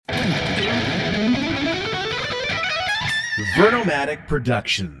Vernomatic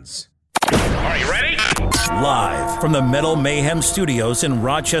Productions. Are you ready? Live from the Metal Mayhem Studios in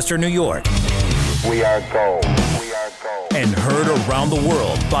Rochester, New York. We are gold. And heard around the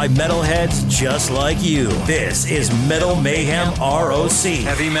world by metalheads just like you. This is Metal Mayhem ROC.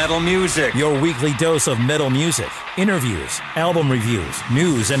 Heavy metal music. Your weekly dose of metal music, interviews, album reviews,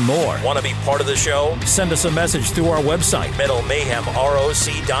 news, and more. Want to be part of the show? Send us a message through our website,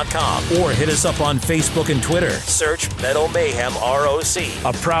 metalmayhemroc.com, or hit us up on Facebook and Twitter. Search Metal Mayhem ROC.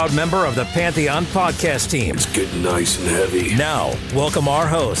 A proud member of the Pantheon podcast team. It's getting nice and heavy. Now, welcome our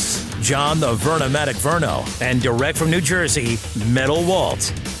hosts, John the Vernomatic Verno, and direct from New Jersey, Metal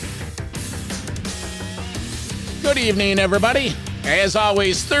Walt. Good evening, everybody. As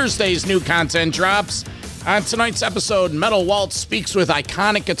always, Thursday's new content drops. On tonight's episode, Metal Walt speaks with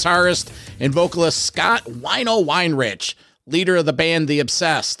iconic guitarist and vocalist Scott Wino Weinrich, leader of the band The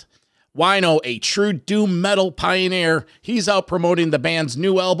Obsessed. Wino, a true doom metal pioneer, he's out promoting the band's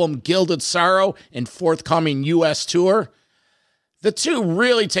new album, Gilded Sorrow, and forthcoming U.S. tour. The two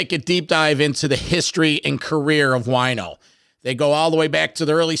really take a deep dive into the history and career of Wino. They go all the way back to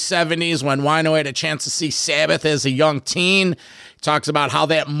the early 70s when Wino had a chance to see Sabbath as a young teen. He talks about how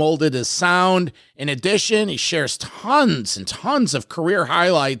that molded his sound. In addition, he shares tons and tons of career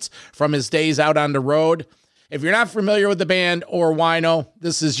highlights from his days out on the road. If you're not familiar with the band or Wino,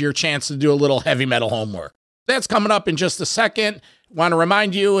 this is your chance to do a little heavy metal homework. That's coming up in just a second. Want to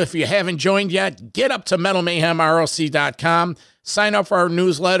remind you, if you haven't joined yet, get up to metalmayhemroc.com. Sign up for our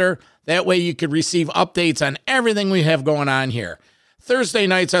newsletter. That way you can receive updates on everything we have going on here. Thursday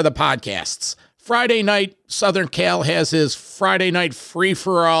nights are the podcasts. Friday night, Southern Cal has his Friday night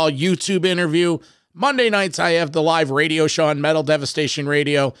free-for-all YouTube interview. Monday nights, I have the live radio show on Metal Devastation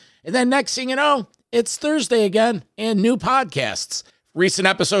Radio. And then next thing you know, it's Thursday again and new podcasts. Recent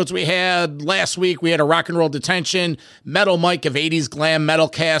episodes we had last week, we had a Rock and Roll Detention. Metal Mike of 80s Glam Metal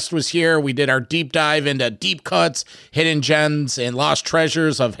Cast was here. We did our deep dive into deep cuts, hidden gems, and lost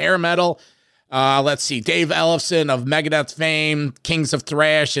treasures of hair metal. Let's see, Dave Ellefson of Megadeth fame, Kings of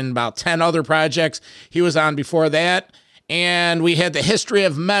Thrash, and about 10 other projects. He was on before that. And we had the History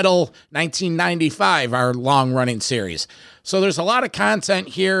of Metal 1995, our long-running series. So there's a lot of content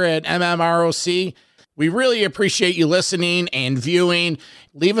here at MMROC. We really appreciate you listening and viewing.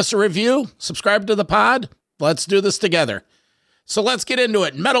 Leave us a review. Subscribe to the pod. Let's do this together. So let's get into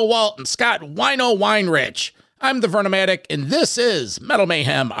it. Metal Walt and Scott Wino Weinrich. I'm the Vernomatic, and this is Metal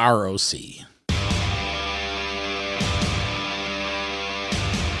Mayhem ROC.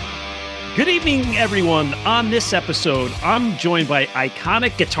 Good evening, everyone. On this episode, I'm joined by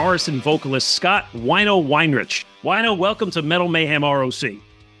iconic guitarist and vocalist Scott Wino Weinrich. Wino, welcome to Metal Mayhem ROC.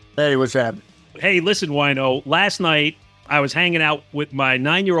 Hey, what's happening? Hey, listen, Wino, last night I was hanging out with my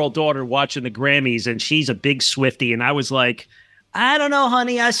 9-year-old daughter watching the Grammys, and she's a big Swiftie, and I was like, I don't know,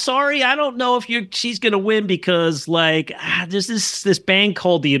 honey. I don't know if she's going to win because, there's this band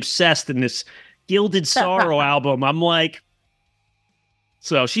called The Obsessed and this Gilded Sorrow album. I'm like,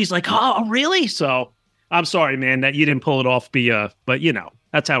 so she's like, oh, really? So I'm sorry, man, that you didn't pull it off, but, you know,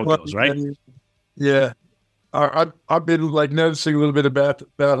 that's how it goes, right? Yeah. I've been, noticing a little bit about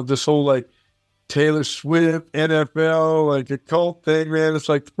this whole, Taylor Swift, NFL, a cult thing, man. It's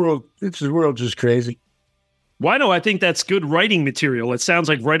like the world just crazy. Wino, I think that's good writing material. It sounds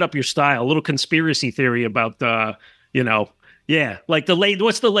like right up your style. A little conspiracy theory about, what's the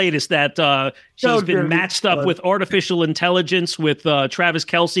latest that she's been matched up with artificial intelligence with Travis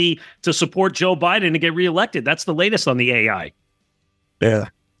Kelce to support Joe Biden to get reelected. That's the latest on the AI. Yeah.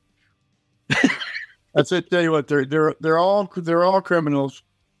 That's it. Tell you what, they're all criminals.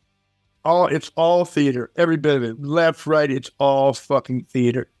 It's all theater. Every bit of it. Left, right, it's all fucking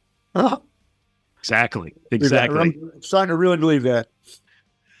theater. Exactly. I'm starting to really believe that.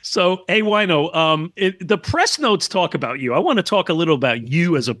 So, hey, Wino, the press notes talk about you. I want to talk a little about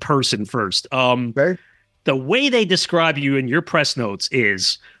you as a person first. Okay. The way they describe you in your press notes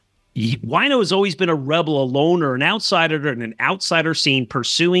is Wino has always been a rebel, a loner, an outsider in an outsider scene,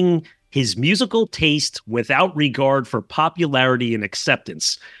 pursuing his musical taste without regard for popularity and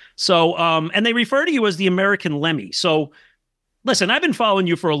acceptance. So, and they refer to you as the American Lemmy. So, listen, I've been following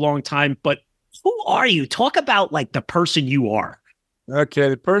you for a long time, but who are you? Talk about the person you are. Okay,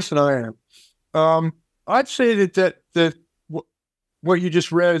 the person I am. I'd say that what you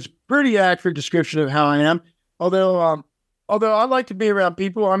just read is a pretty accurate description of how I am. Although I like to be around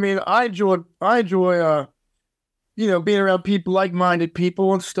people. I mean, I enjoy being around people, like-minded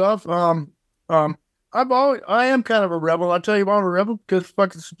people and stuff. I am kind of a rebel. I'll tell you why I'm a rebel, because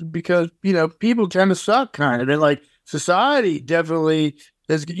people tend to suck kind of, and society definitely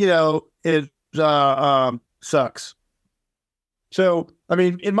is, sucks. So, I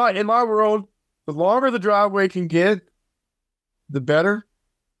mean, in my world, the longer the driveway can get, the better.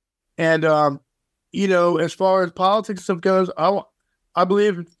 And as far as politics stuff goes, I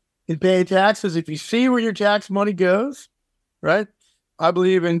believe in paying taxes. If you see where your tax money goes, right? I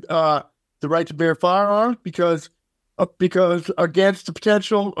believe in the right to bear firearms because against the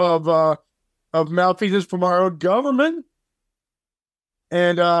potential of malfeasance from our own government.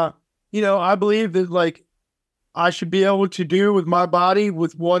 And I believe that like I should be able to do with my body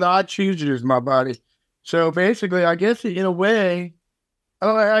with what I choose to do with my body. So basically, I guess in a way, I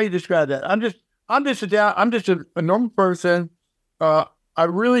don't know how you describe that. I'm just a normal person. I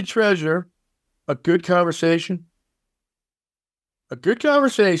really treasure a good conversation. A good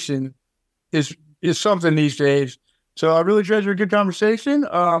conversation is something these days. So I really treasure a good conversation.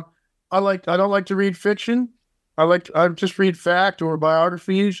 I don't like to read fiction. I just read fact or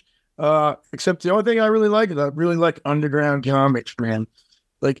biographies. Except the only thing I really like is I really like underground comics, man.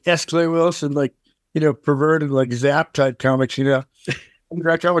 Like S. Clay Wilson, like, perverted, like Zap type comics,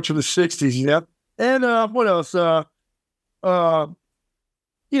 underground comics from the 60s, And what else? I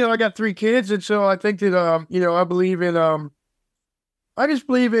got 3 kids, and so I think that I believe in I just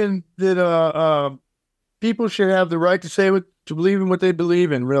believe in that people should have the right to believe in what they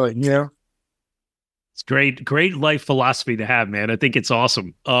believe in, really, It's great life philosophy to have, man. I think it's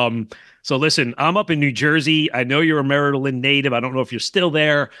awesome. So listen, I'm up in New Jersey. I know you're a Maryland native. I don't know if you're still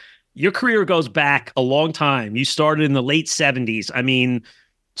there. Your career goes back a long time. You started in the late 70s. I mean,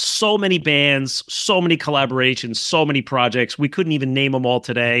 so many bands, so many collaborations, so many projects. We couldn't even name them all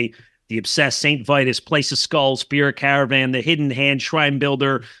today. The Obsessed, St. Vitus, Place of Skulls, Spirit Caravan, The Hidden Hand, Shrine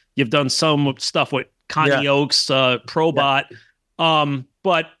Builder. You've done some stuff with Connie Oaks, Probot. Yeah.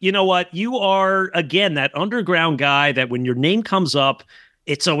 But you know what? You are, again, that underground guy that when your name comes up,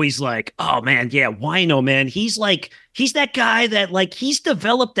 it's always like, oh, man, yeah, Wino, man. He's that guy that, like, he's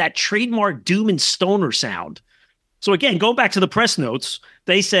developed that trademark doom and stoner sound. So, again, going back to the press notes,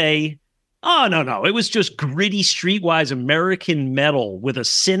 they say, oh, no, it was just gritty, streetwise American metal with a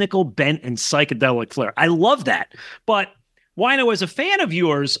cynical bent and psychedelic flair. I love that. But, Wino, as a fan of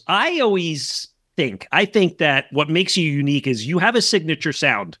yours, I think that what makes you unique is you have a signature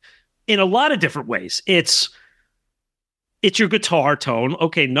sound in a lot of different ways. It's your guitar tone.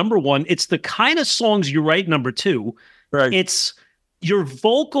 Okay, number one, it's the kind of songs you write. Number two, right. It's your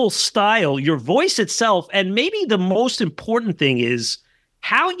vocal style, your voice itself. And maybe the most important thing is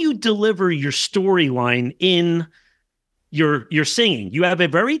how you deliver your storyline in your singing. You have a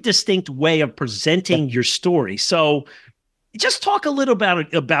very distinct way of presenting your story. So just talk a little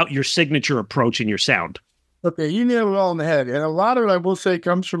about your signature approach and your sound. Okay, you nailed it all in the head. And a lot of it, I will say,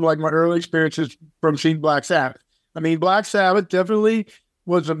 comes from like my early experiences from seeing Black Sabbath. I mean, Black Sabbath definitely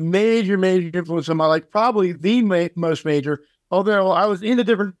was a major, major influence on my life, probably the most major. Although I was into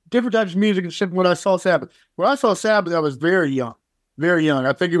different types of music except when I saw Sabbath. When I saw Sabbath, I was very young, very young.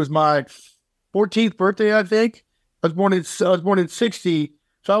 I think it was my 14th birthday, I think. I was born in 60.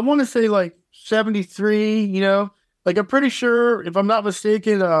 So I want to say like 73, Like, I'm pretty sure, if I'm not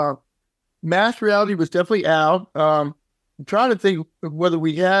mistaken, Mass Reality was definitely out. I'm trying to think of whether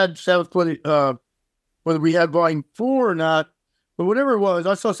we had Sabbath, whether we had Volume 4 or not. But whatever it was,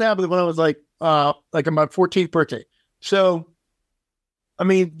 I saw Sabbath when I was like on my 14th birthday. So, I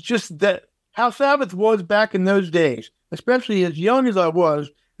mean, just that, how Sabbath was back in those days, especially as young as I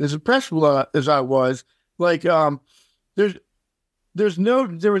was, as impressionable as I was, like, there was no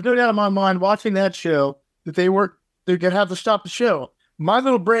doubt in my mind watching that show that they're going to have to stop the show. My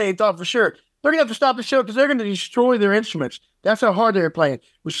little brain thought for sure, they're going to have to stop the show because they're going to destroy their instruments. That's how hard they were playing.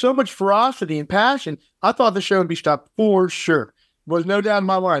 With so much ferocity and passion, I thought the show would be stopped for sure. There was no doubt in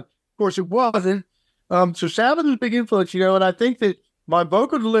my mind. Of course, it wasn't. So Sabbath was a big influence, and I think that my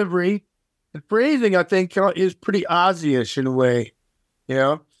vocal delivery and phrasing, I think, is pretty Ozzy-ish in a way,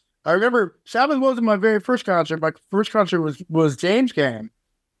 I remember Sabbath wasn't my very first concert. My first concert was James Cam.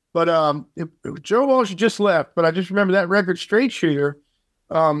 But Joe Walsh just left, but I just remember that record, Straight Shooter.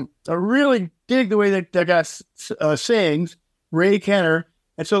 I really dig the way that guy sings, Ray Kenner.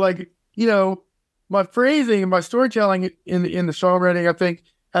 And so, my phrasing and my storytelling in the songwriting, I think,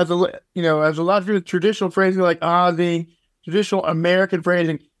 has a lot to do with traditional phrasing like Ozzy, traditional American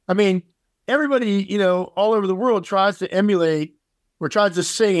phrasing. I mean, everybody, all over the world tries to emulate or tries to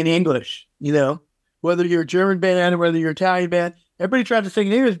sing in English, whether you're a German band or whether you're an Italian band. Everybody tries to sing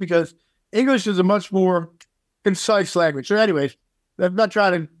in English because English is a much more concise language. So anyways, I'm not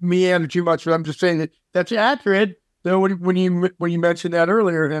trying to meander too much, but I'm just saying that that's accurate. So when you mentioned that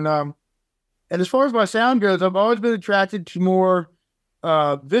earlier, and as far as my sound goes, I've always been attracted to more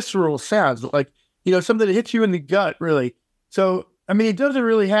visceral sounds, like something that hits you in the gut, really. So, I mean, it doesn't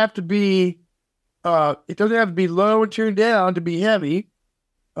really have to be, it doesn't have to be low and tuned down to be heavy.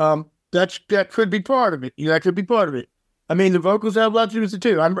 That could be part of it. That could be part of it. I mean, the vocals have a lot to do with it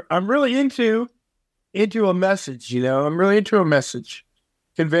too. I'm really into a message, I'm really into a message,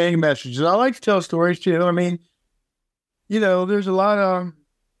 conveying messages. I like to tell stories too. I mean, there's a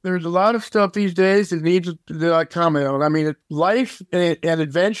lot of stuff these days that I comment on. I mean, life and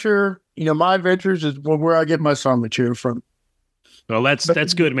adventure, my adventures is where I get my song material from. Well,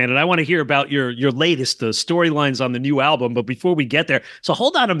 that's good, man. And I want to hear about your latest storylines on the new album. But before we get there, so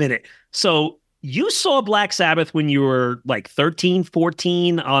hold on a minute. So you saw Black Sabbath when you were like 13,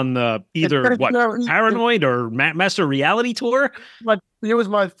 14 on the either Paranoid or Master Reality tour? It was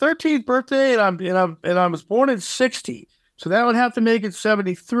my 13th birthday, and I was born in 60. So that would have to make it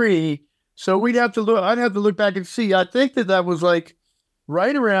 73. So I'd have to look back and see. I think that was like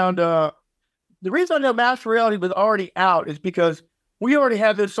right around, the reason I know Master Reality was already out is because we already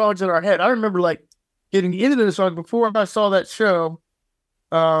had those songs in our head. I remember like getting into the song before I saw that show,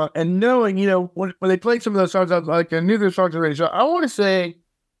 and knowing, when they played some of those songs, I was like, I knew those songs already. So I want to say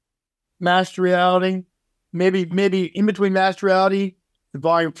Master Reality, maybe in between Master Reality and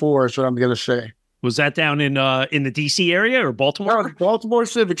Volume 4 is what I'm going to say. Was that down in the DC area or Baltimore? No, Baltimore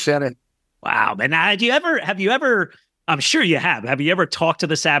Civic Center. Wow, man! Now, have you ever? I'm sure you have. Have you ever talked to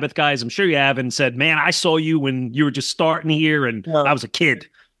the Sabbath guys? I'm sure you have, and said, "Man, I saw you when you were just starting here, and I was a kid."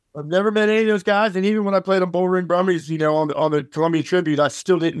 I've never met any of those guys, and even when I played on Bullring Brummies, on the Columbia Tribute, I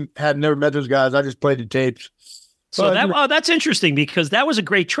still had never met those guys. I just played the tapes. So that's interesting because that was a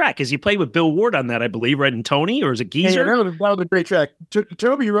great track. Because you played with Bill Ward on that, I believe, right? And Tony, or is it Geezer? Yeah, that was a great track.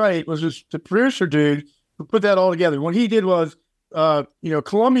 Toby Wright was just the producer dude who put that all together. What he did was,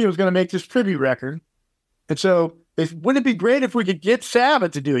 Columbia was going to make this tribute record, and so wouldn't it be great if we could get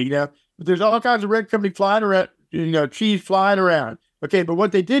Sabbath to do it? But there's all kinds of record company flying around, cheese flying around. Okay, but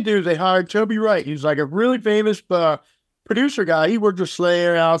what they did do is they hired Toby Wright. He's like a really famous producer guy. He worked with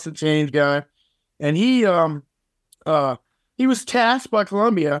Slayer, Alice in Chains guy, and he was tasked by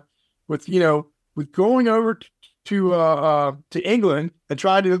Columbia with going over to England and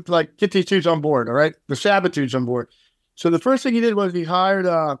trying to like get these dudes on board. All right, the Sabbath dudes on board. So the first thing he did was he hired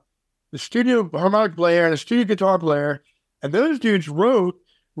the studio harmonic player and the studio guitar player, and those dudes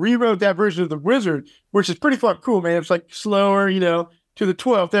rewrote that version of The Wizard, which is pretty fucking cool, man. It's like slower, to the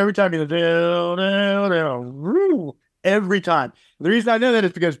 12th every time, every time. The reason I know that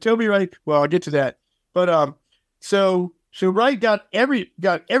is because Toby Wright, well, I'll get to that. But so Wright got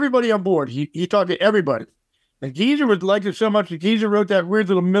everybody on board. He talked to everybody. And Geezer would like it so much that Geezer wrote that weird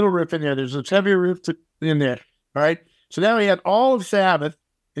little middle riff in there. There's this heavier riff in there. All right. So now he had all of Sabbath,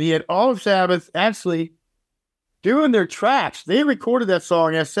 and he had all of Sabbath actually doing their tracks. They recorded that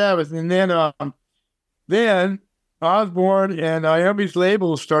song as Sabbath, and then Osborne and Iommi's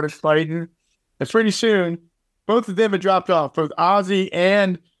labels started fighting, and pretty soon both of them had dropped off, both Ozzy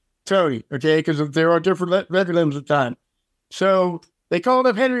and Tony. Okay, because there are different record labels at the time. So they called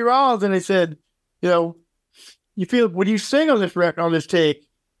up Henry Rollins and they said, you feel would you sing on this record on this take?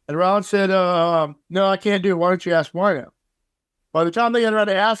 And Rollins said, no, I can't do it. Why don't you ask Wino? By the time they got around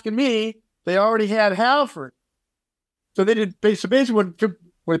to asking me, they already had Halford. So they did. So basically,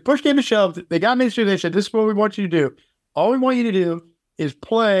 when push came to shove, they got me to. They said, "This is what we want you to do. All we want you to do is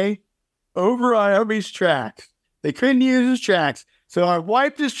play over Iommi's tracks." They couldn't use his tracks, so I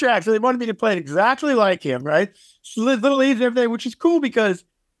wiped his tracks. So they wanted me to play it exactly like him, right? Little leads and everything, which is cool because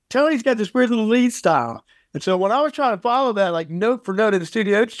Tony's got this weird little lead style. And so when I was trying to follow that, like note for note in the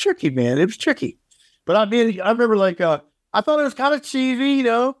studio, it's tricky, man. It was tricky. But I remember like I thought it was kind of cheesy,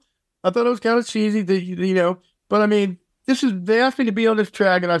 I thought it was kind of cheesy, But I mean, they asked me to be on this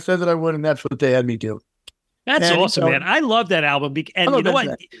track, and I said that I would, and that's what they had me do. That's awesome, man. I love that album. And you know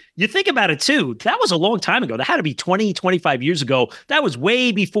what? You think about it, too. That was a long time ago. That had to be 20, 25 years ago. That was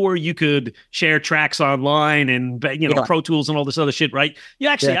way before you could share tracks online and, Pro Tools and all this other shit, right?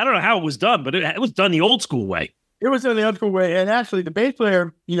 I don't know how it was done, but it was done the old school way. It was done the old school way. And actually, the bass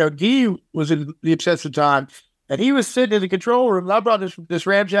player, Guy was in the Obsessive Time, and he was sitting in the control room, and I brought this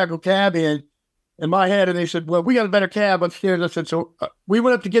ramshackle cab in my head, and they said, well, we got a better cab upstairs. I said, so we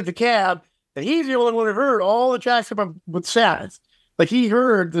went up to get the cab, and he's the only one who heard all the tracks with Sabbath. Like, he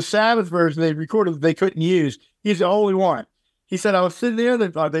heard the Sabbath version they recorded that they couldn't use. He's the only one. He said, I was sitting there,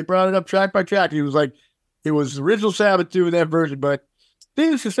 they brought it up track by track. He was like, it was the original Sabbath doing that version. But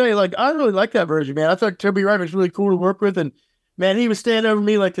things to say, like, I really like that version, man. I thought Toby Wright was really cool to work with. And, man, he was standing over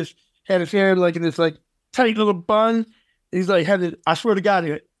me like this, had his hair like in this, like, tight little bun. He's like, I swear to God,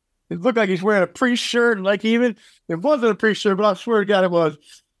 it looked like he's wearing a priest shirt. And, like, even, it wasn't a priest shirt, but I swear to God it was.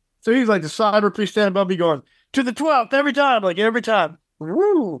 So he's like the cyber priest standing above me going, to the 12th every time, like every time.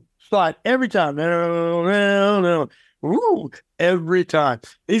 Woo, slide every time. No. Woo, every time.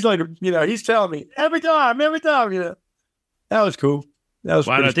 He's like, he's telling me every time. That was cool. That was.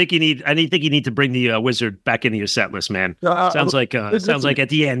 Well, I think you need to bring the wizard back into your set list, man. Sounds like at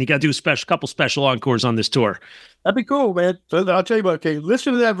the end you got to do a couple special encores on this tour. That'd be cool, man. So I'll tell you what. Okay,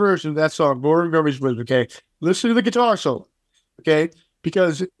 listen to that version of that song, Born Garbage Wizard. Okay, listen to the guitar solo. Okay,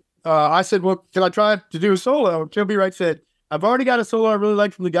 because I said, well, can I try to do a solo? Toby Wright said, I've already got a solo I really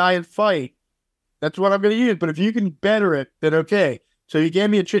like from the guy in Fight. That's what I'm going to use. But if you can better it, then okay. So he gave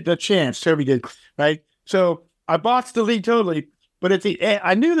me a chance. Toby did, right? So I botched the lead totally. But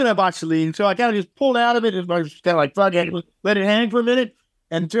I knew that I botched the lead, so I kind of just pulled out of it. And I was kind of like, fuck it, let it hang for a minute.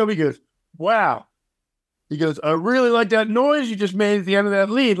 And Toby goes, wow. He goes, I really like that noise you just made at the end of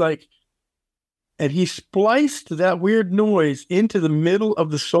that lead. And he spliced that weird noise into the middle of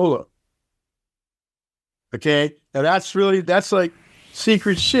the solo. Okay? Now that's like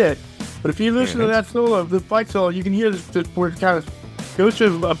secret shit. But if you listen to that solo, the Fight solo, you can hear this where it kind of goes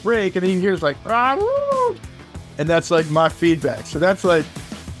to a break, and then you hear it's like, and that's like my feedback. So that's like,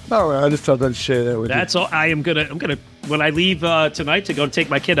 I don't know. I just thought I'd share that with you. That's all. I'm gonna when I leave tonight to go take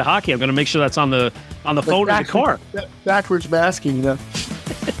my kid to hockey, I'm gonna make sure that's on the phone in the car. Backwards masking,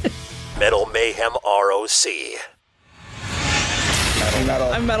 Metal Mayhem ROC.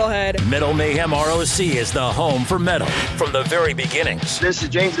 I'm Metalhead. Metal Mayhem ROC is the home for metal from the very beginnings. This is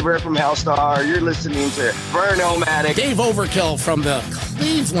James the Bear from Hellstar. You're listening to Burn-O-Matic. Dave Overkill from the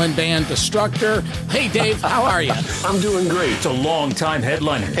Cleveland band Destructor. Hey, Dave, how are you? I'm doing great. To longtime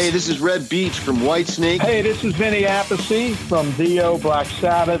headliners. Hey, this is Red Beach from Whitesnake. Hey, this is Vinny Appice from Dio, Black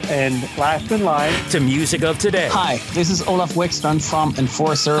Sabbath, and Last in Line. To music of today. Hi, this is Olaf Wickstrand from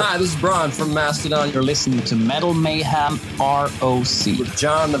Enforcer. Hi, this is Braun from Mastodon. You're listening to Metal Mayhem ROC. With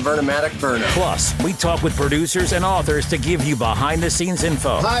John the Vernomatic Burner. Plus, we talk with producers and authors to give you behind-the-scenes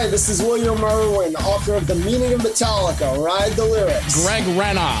info. Hi, this is William Merwin, author of The Meaning of Metallica, Ride the Lyrics. Greg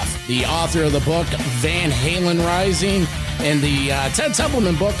Renoff, the author of the book Van Halen Rising and the Ted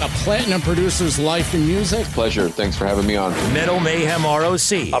Templeman book, A Platinum Producer's Life in Music. Pleasure. Thanks for having me on. Metal Mayhem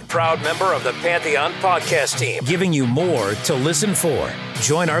ROC, a proud member of the Pantheon podcast team, giving you more to listen for.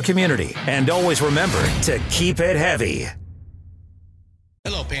 Join our community, and always remember to keep it heavy.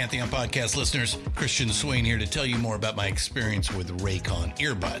 Hello, Pantheon podcast listeners. Christian Swain here to tell you more about my experience with Raycon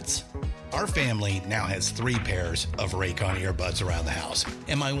earbuds. Our family now has 3 pairs of Raycon earbuds around the house,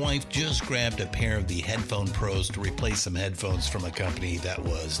 and my wife just grabbed a pair of the Headphone Pros to replace some headphones from a company that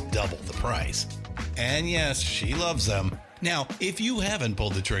was double the price. And yes, she loves them. Now, if you haven't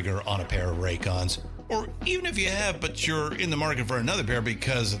pulled the trigger on a pair of Raycons, or even if you have, but you're in the market for another pair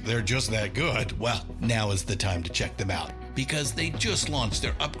because they're just that good, well, now is the time to check them out, because they just launched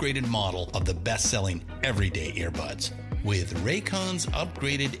their upgraded model of the best-selling everyday earbuds. With Raycon's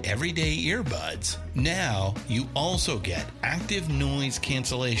upgraded everyday earbuds, now you also get active noise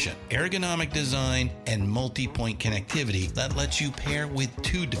cancellation, ergonomic design, and multi-point connectivity that lets you pair with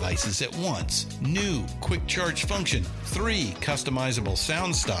 2 devices at once. New quick charge function, 3 customizable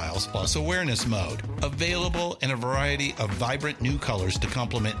sound styles, plus awareness mode. Available in a variety of vibrant new colors to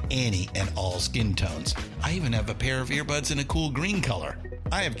complement any and all skin tones. I even have a pair of earbuds in a cool green color.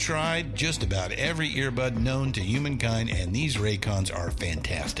 I have tried just about every earbud known to humankind, and these Raycons are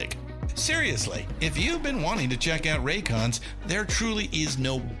fantastic. Seriously, if you've been wanting to check out Raycons, there truly is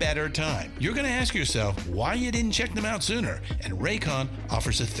no better time. You're going to ask yourself why you didn't check them out sooner, and Raycon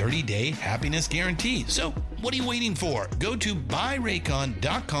offers a 30-day happiness guarantee. So what are you waiting for? Go to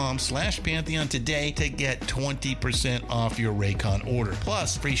buyraycon.com/Pantheon today to get 20% off your Raycon order,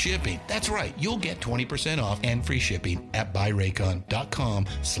 plus free shipping. That's right, you'll get 20% off and free shipping at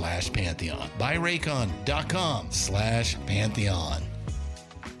buyraycon.com/Pantheon. buyraycon.com/Pantheon.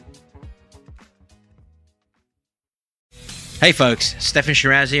 Hey folks, Stefan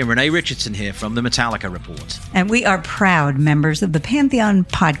Shirazi and Renee Richardson here from the Metallica Report. And we are proud members of the Pantheon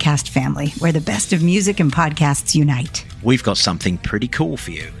podcast family, where the best of music and podcasts unite. We've got something pretty cool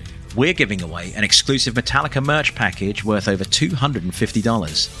for you. We're giving away an exclusive Metallica merch package worth over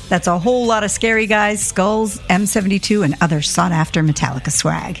 $250. That's a whole lot of Scary Guys, Skulls, M72, and other sought-after Metallica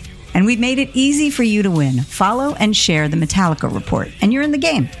swag. And we've made it easy for you to win. Follow and share the Metallica Report, and you're in the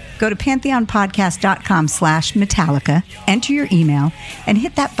game. Go to pantheonpodcast.com/Metallica, enter your email, and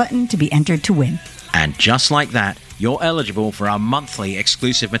hit that button to be entered to win. And just like that, you're eligible for our monthly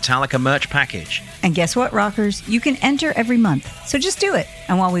exclusive Metallica merch package. And guess what, rockers? You can enter every month, so just do it.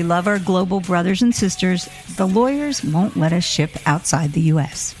 And while we love our global brothers and sisters, the lawyers won't let us ship outside the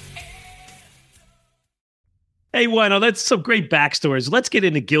U.S. Hey, Wino, that's some great backstories. Let's get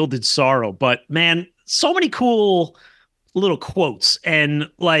into Gilded Sorrow. But, man, so many cool little quotes, and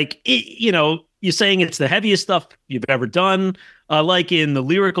like you're saying it's the heaviest stuff you've ever done. Like in the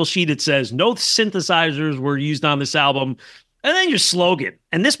lyrical sheet, it says no synthesizers were used on this album, and then your slogan.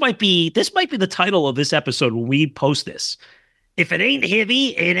 And this might be the title of this episode when we post this. If it ain't heavy,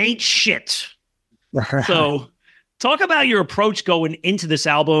 it ain't shit. So, talk about your approach going into this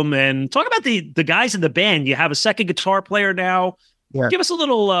album, and talk about the guys in the band. You have a second guitar player now. Yeah. Give us a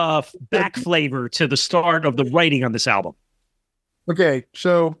little back flavor to the start of the writing on this album. Okay,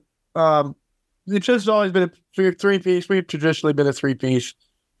 so it's just always been a three-piece. We've traditionally been a three-piece.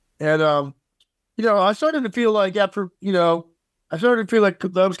 And, I started to feel like I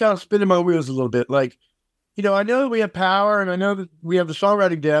was kind of spinning my wheels a little bit. Like, I know that we have power and I know that we have the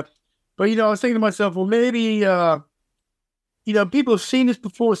songwriting depth, but, I was thinking to myself, well, maybe, people have seen this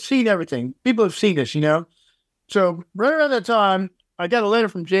before, seen everything. People have seen this, So right around that time, I got a letter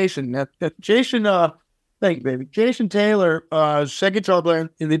from Jason. Jason, thank you, baby. Jason Taylor, second guitar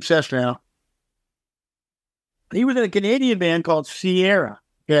player in the Obsessed now. He was in a Canadian band called Sierra,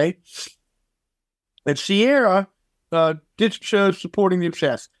 okay? And Sierra did some shows supporting the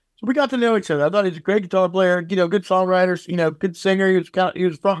Obsessed. So we got to know each other. I thought he was a great guitar player, good songwriter, good singer. He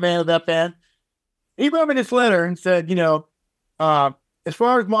was front man of that band. He wrote me this letter and said, as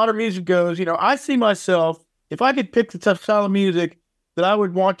far as modern music goes, I see myself, if I could pick the tough style of music that I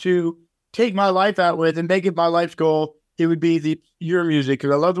would want to take my life out with and make it my life's goal, it would be your music,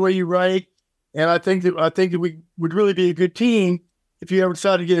 because I love the way you write, and I think that we would really be a good team if you ever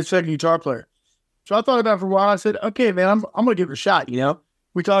decided to get a second guitar player. So I thought about it for a while. I said, okay, man, I'm going to give it a shot,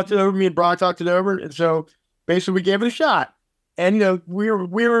 We talked it over, me and Brock talked it over, and so basically we gave it a shot. And, we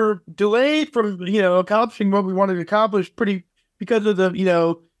were delayed from, accomplishing what we wanted to accomplish because of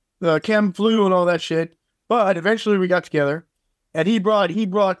the chem flu and all that shit. But eventually we got together, and what he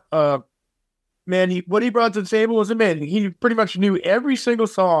brought to the table was amazing. He pretty much knew every single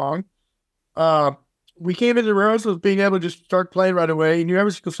song. We came into rehearsals being able to just start playing right away. He knew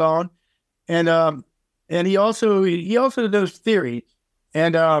every single song, and he also knows theory,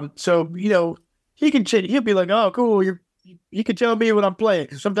 and so he'll be like, oh, cool, you can tell me what I'm playing,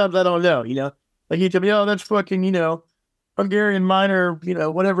 because sometimes I don't know, like he tell me, oh, that's fucking Hungarian minor,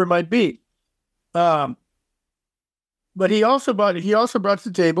 whatever it might be. But he also brought to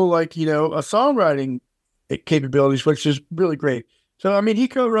the table, a songwriting capabilities, which is really great. So, he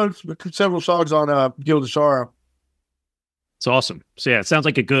co-wrote several songs on Gilded Sorrow. It's awesome. So, yeah, it sounds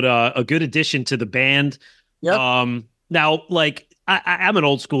like a good addition to the band. Yep. Now, I'm an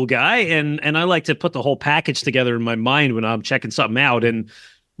old school guy, and I like to put the whole package together in my mind when I'm checking something out. And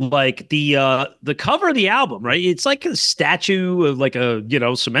the cover of the album, right? It's like a statue, like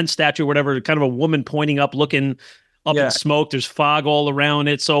a cement statue or whatever, kind of a woman pointing up, looking up in smoke. There's fog all around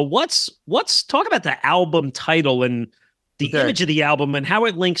it. So what's talk about the album title and the image of the album and how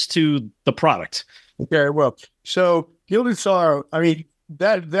it links to the product. Okay, well, so Gilded Sorrow,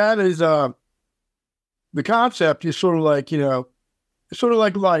 that is the concept is sort of like, it's sort of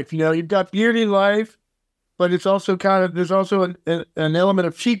like life, you've got beauty in life, but it's also there's also an element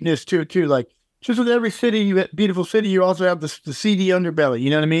of cheapness to it too. Like just with every beautiful city, you also have the seedy underbelly, you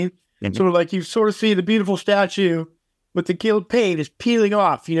know what I mean? Mm-hmm. Sort of like you sort of see the beautiful statue, but the gilt paint is peeling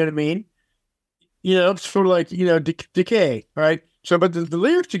off, you know what I mean? It's sort of like, decay, right? So, but the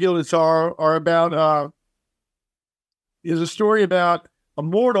lyrics to Gilded Sorrow are about, is a story about a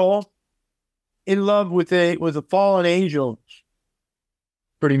mortal in love with a fallen angel,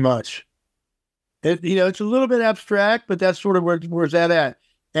 pretty much. It's a little bit abstract, but that's sort of where's that at.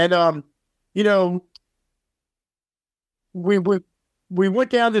 And, we went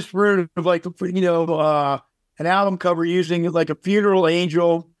down this route of an album cover using like a funeral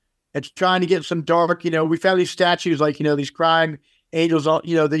angel. It's trying to get some dark, we found these statues these crying angels, that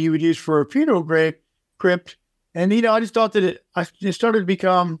you would use for a funeral crypt. And, I just thought that it started to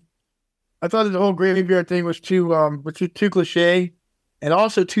become, I thought that the whole graveyard thing was too cliche and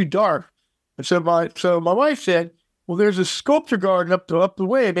also too dark. And so my wife said, well, there's a sculpture garden up the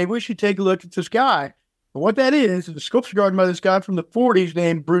way. Maybe we should take a look at this guy. And what that is a sculpture garden by this guy from the 40s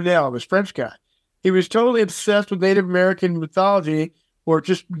named Brunel, this French guy. He was totally obsessed with Native American mythology or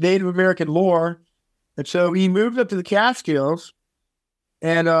just Native American lore. And so he moved up to the Catskills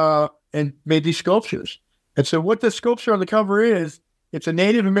and made these sculptures. And so what the sculpture on the cover is, it's a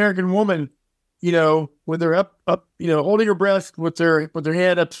Native American woman, with her up, holding her breast with her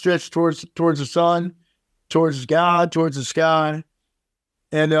hand upstretched towards the sun, towards God, towards the sky.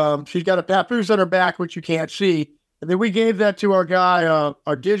 And she's got a papoose on her back, which you can't see. And then we gave that to our guy,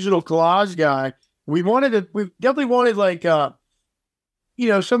 our digital collage guy. We definitely wanted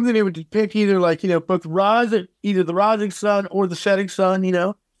something that would depict either both either the rising sun or the setting sun,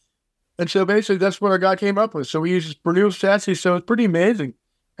 And so basically that's what our guy came up with. So we use this Bernoulli chassis. So it's pretty amazing,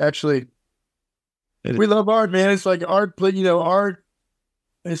 actually. We love art, man. It's like art, but art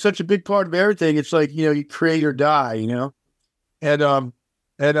is such a big part of everything. It's like, you create or die, And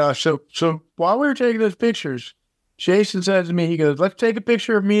so while we were taking those pictures, Jason says to me, he goes, let's take a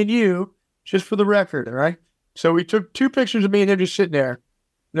picture of me and you just for the record. All right. So we took 2 pictures of me and him just sitting there.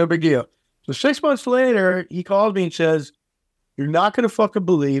 No big deal. So 6 months later, he calls me and says, you're not going to fucking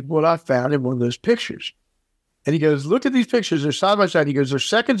believe what I found in one of those pictures. And he goes, look at these pictures. They're side by side. He goes, they're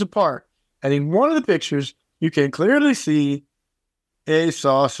seconds apart. And in one of the pictures, you can clearly see a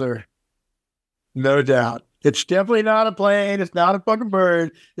saucer. No doubt. It's definitely not a plane. It's not a fucking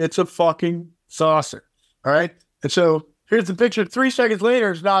bird. It's a fucking saucer. All right. And so here's the picture. 3 seconds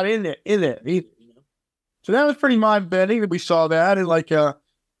later, it's not in it either. So that was pretty mind-bending that we saw that. And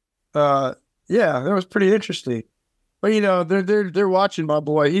that was pretty interesting. But they're watching my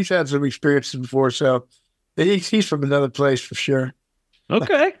boy. He's had some experiences before, so he's from another place for sure.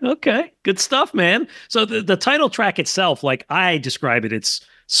 Okay. Good stuff, man. So the title track itself, like I describe it, it's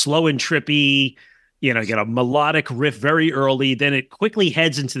slow and trippy. You get a melodic riff very early, then it quickly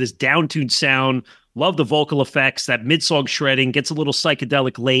heads into this down-tuned sound. Love the vocal effects, that mid-song shredding, gets a little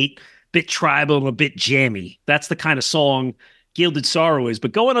psychedelic late, bit tribal and a bit jammy. That's the kind of song Gilded Sorrow is.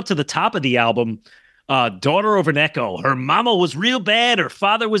 But going up to the top of the album, Daughter of an Echo, her mama was real bad, her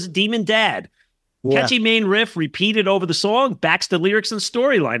father was a demon dad. Yeah. Catchy main riff repeated over the song, backs the lyrics and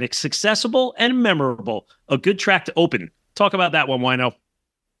storyline. It's accessible and memorable. A good track to open. Talk about that one, Wino.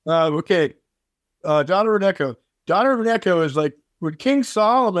 Okay. Daughter of an Echo. Daughter of an Echo is like when King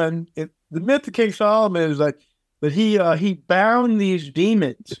Solomon, the myth of King Solomon is like that he bound these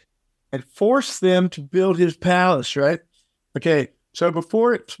demons and forced them to build his palace, right? Okay. So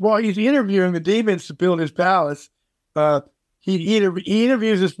while he's interviewing the demons to build his palace, he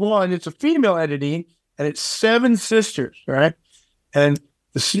interviews this one. It's a female entity, and it's 7 sisters, right? And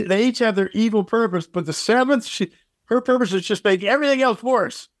they each have their evil purpose, but the 7th, her purpose is just make everything else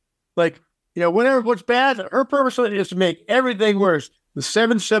worse. Like, what's bad, her purpose is to make everything worse. The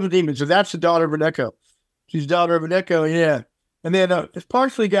seven demons, so that's the Daughter of an Echo. She's Daughter of an Echo, yeah. And then it's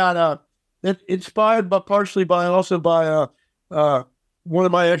partially got it's inspired partially by one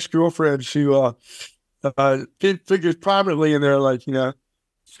of my ex-girlfriends who figures prominently in there, like,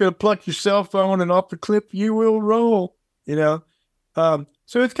 just gonna pluck your cell phone and off the cliff you will roll, So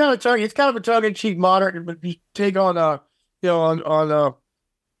it's kind of a tongue-in-cheek modern take on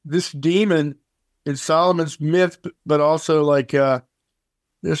this demon in Solomon's myth, but also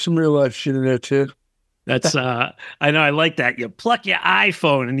there's some real life shit in there too. That's I know, I like that. You pluck your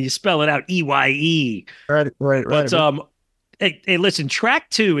iPhone and you spell it out EYE. Right. But hey, listen,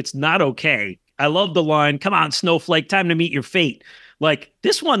 track 2, it's not okay. I love the line, come on, snowflake, time to meet your fate. Like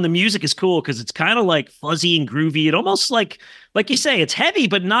this one, the music is cool because it's kind of like fuzzy and groovy. It almost like you say, it's heavy,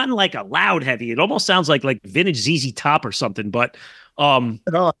 but not in like a loud heavy. It almost sounds like vintage ZZ Top or something. But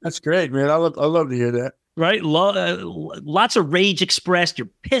that's great, man. I love to hear that. Right, lots of rage expressed. You're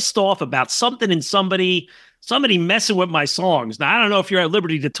pissed off about something in somebody messing with my songs. Now I don't know if you're at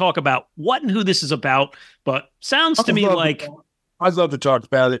liberty to talk about what and who this is about, but sounds to me like I'd love to talk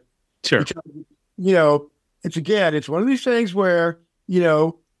about it. Sure. Because, it's one of these things where if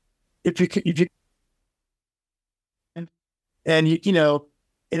you in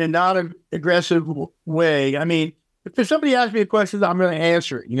a non-aggressive way. I mean, if somebody asks me a question, I'm going to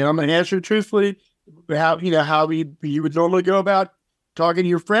answer it. I'm going to answer it truthfully. How you would normally go about talking to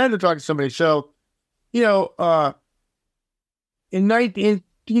your friend or talking to somebody. So, right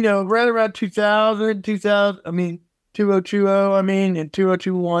around 2000, I mean, 2020, and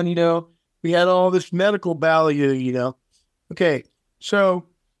 2021, we had all this medical value, Okay, so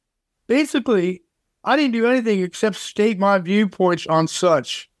basically, I didn't do anything except state my viewpoints on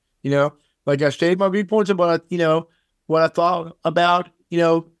such, like I stated my viewpoints about, what I thought about,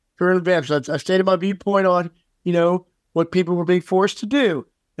 current events. I stated my viewpoint on, what people were being forced to do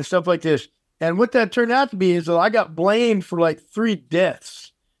and stuff like this. And what that turned out to be is that I got blamed for 3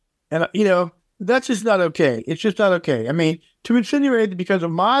 deaths. And, that's just not okay. It's just not okay. I mean, to insinuate that because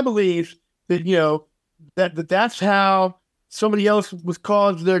of my beliefs that, that's how somebody else was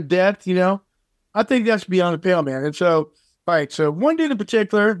caused their death, I think that's beyond the pale, man. And so, all right, so one dude in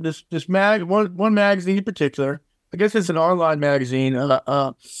particular, one magazine in particular, I guess it's an online magazine.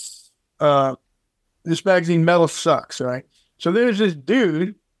 This magazine, Metal Sucks, right? So there's this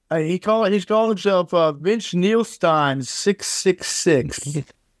dude. He's called himself Vince Neilstein 666.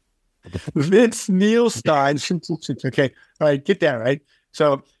 Vince Neilstein 666. Okay, all right, get that right.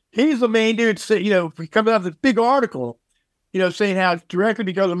 So he's the main dude, he comes out with this big article, saying how it's directly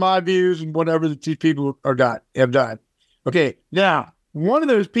because of my views and whatever that these people have done. Okay, now, one of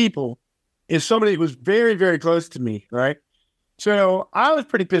those people is somebody that was very, very close to me, right? So I was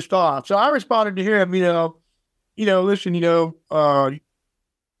pretty pissed off. So I responded to him, listen, you're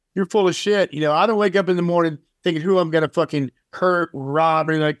full of shit. I don't wake up in the morning thinking who I'm going to fucking hurt, rob,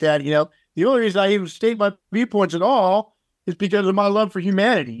 or anything like that. The only reason I even state my viewpoints at all is because of my love for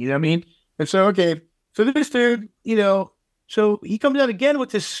humanity. You know what I mean? And so, okay, so this dude, so he comes out again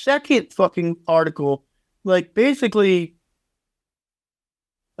with this second fucking article, like basically,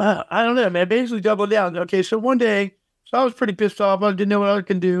 I don't know, man, basically double down. Okay, so one day, so I was pretty pissed off. I didn't know what I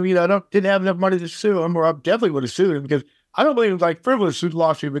can do. Didn't have enough money to sue him, or I definitely would have sued him because I don't believe it's like frivolous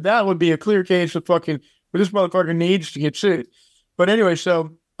lawsuit, but that would be a clear case of fucking, where this motherfucker needs to get sued. But anyway,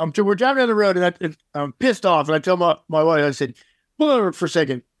 so we're driving down the road, and I'm pissed off, and I tell my wife, I said, pull over for a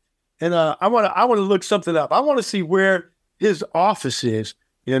second, and I want to look something up. I want to see where his office is.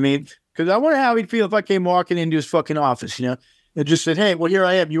 You know what I mean? Because I wonder how he'd feel if I came walking into his fucking office, and just said, hey, well, here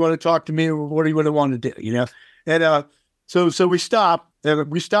I am. You want to talk to me, or what do you want to do, And so we stopped,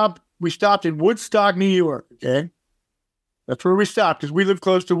 and we stopped in Woodstock, New York, okay? That's where we stopped, because we live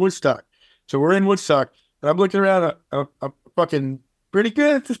close to Woodstock. So we're in Woodstock, and I'm looking around a fucking pretty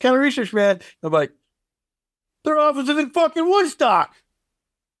good at this kind of research, man. I'm like, their office is in fucking Woodstock.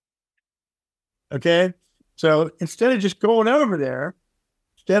 Okay? So instead of just going over there,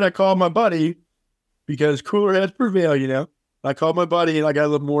 I called my buddy, because cooler heads prevail, I called my buddy, and I got a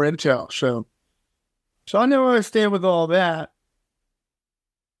little more intel. So I know where I stand with all that.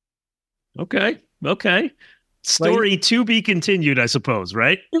 Okay. Story to be continued, I suppose,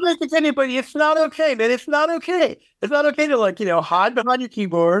 right? To be continued, but it's not okay, man. It's not okay. It's not okay to hide behind your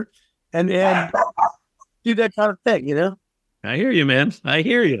keyboard and do that kind of thing, I hear you, man. I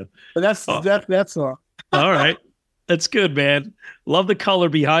hear you. But that's all. All right. That's good, man. Love the color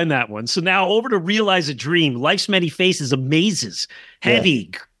behind that one. So now over to Realize a Dream. Life's Many Faces amazes.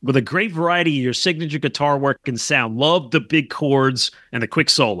 Heavy, with a great variety of your signature guitar work and sound. Love the big chords and the quick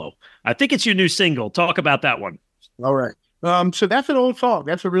solo. I think it's your new single. Talk about that one. All right. So that's an old song.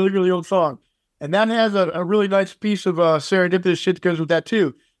 That's a really, really old song. And that has a really nice piece of serendipitous shit that goes with that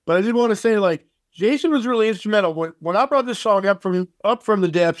too. But I did want to say, Jason was really instrumental. When I brought this song up from the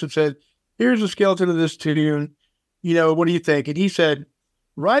depths and said, here's the skeleton of this tune, what do you think? And he said,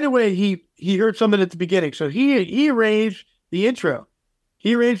 right away, he heard something at the beginning. So he arranged the intro. And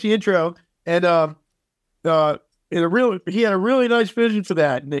he had a really nice vision for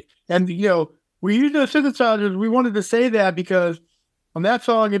that. And we used those synthesizers. We wanted to say that because on that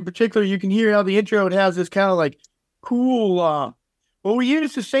song in particular, you can hear how the intro, it has this kind of cool, we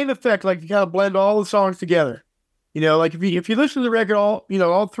used the same effect, to kind of blend all the songs together. If you listen to the record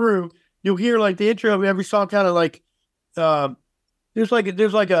all through, you'll hear the intro of every song kind of there's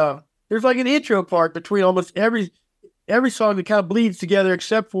an intro part between almost every song that kind of bleeds together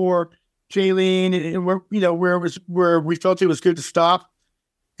except for Jaylene, and where we felt it was good to stop.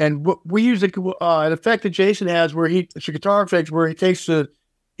 And we use an effect that Jason has it's a guitar effect where he takes the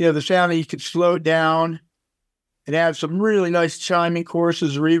sound and he can slow it down and add some really nice chiming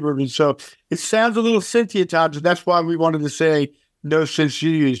choruses, reverb. And so it sounds a little synthy at times, and that's why we wanted to say no synths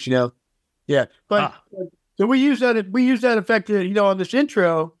used, Yeah. But so we use that effect, on this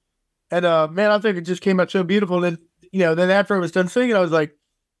intro, and man, I think it just came out so beautiful. And then after I was done singing, I was like,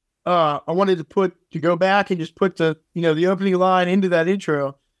 I wanted to go back and just put the opening line into that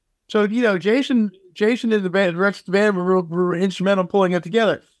intro. So, Jason and the band, the rest of the band were instrumental in pulling it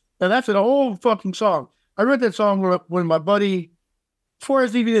together. Now that's an old fucking song. I wrote that song when my buddy, before I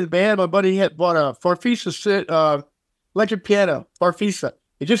was even in the band, my buddy had bought a Farfisa electric piano, Farfisa.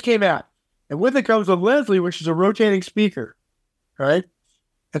 It just came out. And with it comes a Leslie, which is a rotating speaker, right?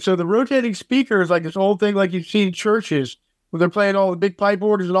 And so the rotating speaker is like this old thing like you've seen in churches, when they're playing all the big pipe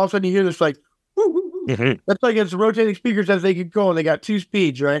orders, and all of a sudden you hear this woo, woo, woo. Mm-hmm. That's like it's rotating speakers as they keep going. They got two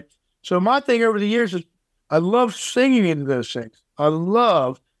speeds, right? So my thing over the years is I love singing into those things. I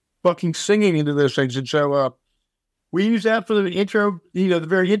love fucking singing into those things. And so we use that for the intro, the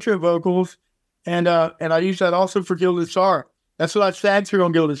very intro vocals. And I use that also for Gilded Sorrow. That's what I sang through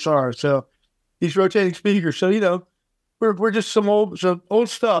on Gilded Sorrow. So these rotating speakers. So, we're just some old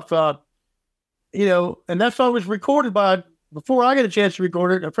stuff. And that song was recorded before I got a chance to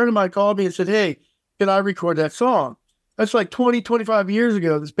record it. A friend of mine called me and said, hey, can I record that song? That's 20, 25 years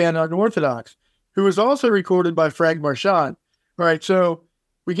ago, this band Unorthodox, who was also recorded by Frank Marchand. All right, so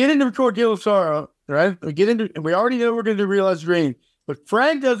we get into record Gilded Sorrow, right? And we already know we're going to Realize a Dream, but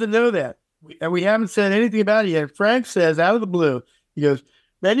Frank doesn't know that. And we haven't said anything about it yet. Frank says, out of the blue, He goes,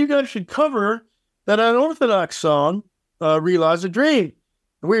 man, you guys should cover that unorthodox song, Realize a Dream.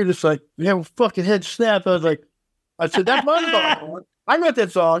 And we were just like, we have a fucking head snap. I said, that's my song. I wrote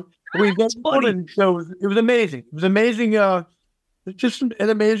that song. We got it. So it was amazing. It was amazing. Just an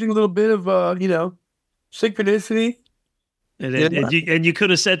amazing little bit of, synchronicity. And you could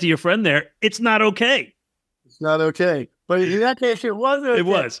have said to your friend there, it's not okay. It's not okay. But in that case, it was okay. It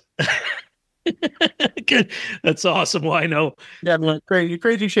was. Good. That's awesome, Wino. Yeah, man,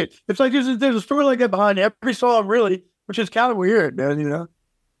 crazy shit. It's like there's a story like that behind every song, really, which is kind of weird, man,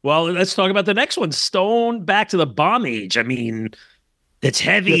 Well, let's talk about the next one. Stone Back to the Bomb Age. I mean, it's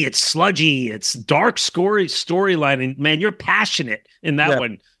heavy, it's sludgy, it's dark storyline. And man, you're passionate in that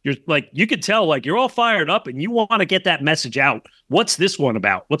one. You're like, you could tell, like, you're all fired up and you want to get that message out. What's this one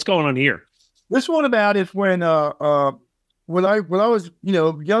about? What's going on here? This one about is when I was,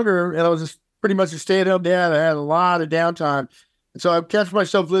 younger and I was pretty much a stay-at-home dad. I had a lot of downtime. And so I catch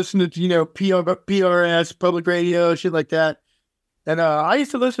myself listening to, PRS, public radio, shit like that. And I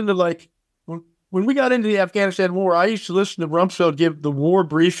used to listen to, like, when we got into the Afghanistan war, I used to listen to Rumsfeld give the war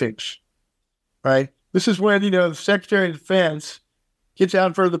briefings, right? This is when, the Secretary of Defense gets out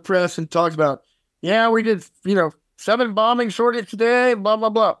in front of the press and talks about, yeah, we did, 7 bombings shortage today, blah, blah,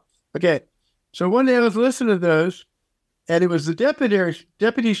 blah. Okay. So one day I was listening to those, and it was the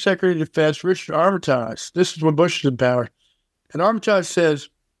Deputy Secretary of Defense, Richard Armitage. This is when Bush is in power. And Armitage says,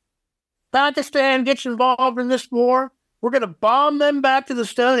 Pakistan gets involved in this war, we're going to bomb them back to the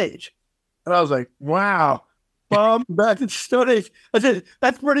Stone Age. And I was like, wow, bomb back to the Stone Age. I said,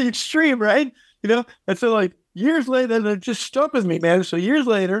 that's pretty extreme, right? And so, like, years later, it just stuck with me, man. So years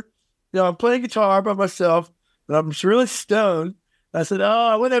later, I'm playing guitar by myself, and I'm just really stoned. I said,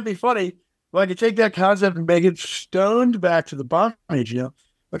 oh, wouldn't that be funny if I could take that concept and make it stoned back to the bomb age,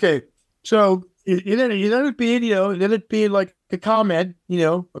 Okay, so it ended up being like a comment,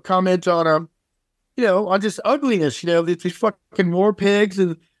 a comment on, on just ugliness, these fucking war pigs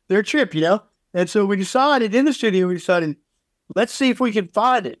and their trip, And so we decided in the studio, let's see if we can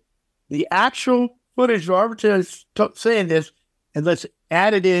find it. The actual footage of Armitage saying this, and let's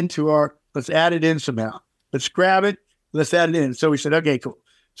add it in somehow. Let's grab it, let's add it in. So we said, okay, cool.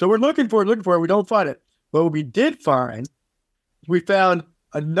 So we're looking for it, we don't find it. But what we did find, we found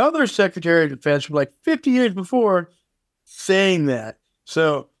another Secretary of Defense from like 50 years before saying that.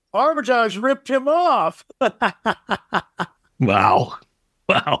 So Armitage ripped him off. Wow.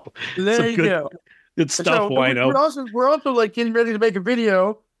 There you go. Good stuff, Wino. We're also like getting ready to make a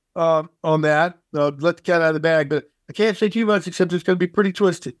video on that. Let the cat out of the bag, but I can't say too much except it's going to be pretty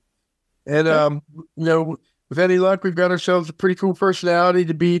twisted. And with any luck, we've got ourselves a pretty cool personality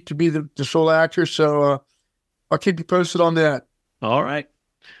to be the sole actor. So I'll keep you posted on that. All right.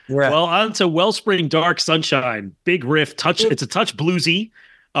 Yeah. Well, on to Wellspring Dark Sunshine. Big riff. It's a touch bluesy.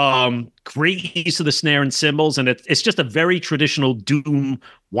 Great use of the snare and cymbals, and it's just a very traditional Doom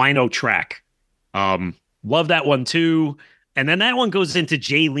Wino track. Love that one too. And then that one goes into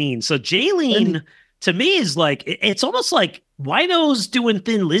Jaylene. So Jaylene to me is like, it's almost like Wino's doing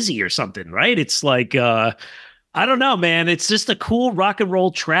Thin Lizzy or something, right? It's like, I don't know, man. It's just a cool rock and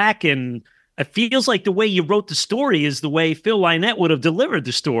roll track, and it feels like the way you wrote the story is the way Phil Lynott would have delivered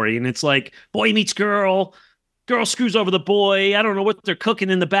the story. And it's like boy meets girl screws over the boy. I don't know what they're cooking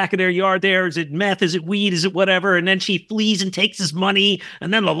in the back of their yard there. Is it meth? Is it weed? Is it whatever? And then she flees and takes his money,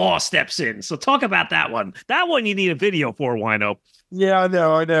 and then the law steps in. So talk about that one. That one you need a video for, Wino. Yeah, I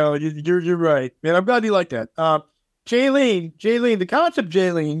know. You're right, man. I'm glad you like that. Jaylene, the concept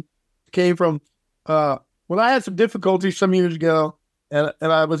Jaylene came from when I had some difficulties some years ago, and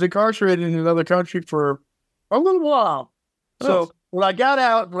I was incarcerated in another country for a little while. So when I got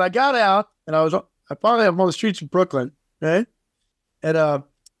out, and I finally am on the streets of Brooklyn, right? And I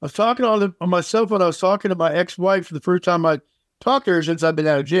was talking on my cell phone. I was talking to my ex-wife for the first time I talked to her since I've been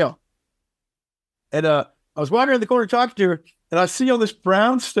out of jail. And I was walking around the corner talking to her, and I see on this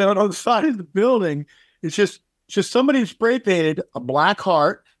brownstone on the side of the building, it's just somebody spray painted a black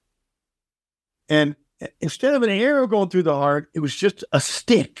heart. And instead of an arrow going through the heart, it was just a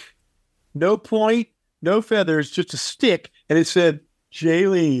stick. No point, no feathers, just a stick. And it said,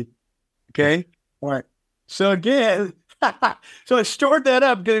 Jaylene. Okay? All right. So again, so I stored that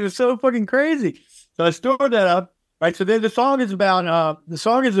up because it was so fucking crazy. So I stored that up. Right. So then the song is about,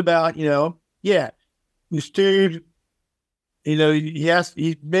 this dude,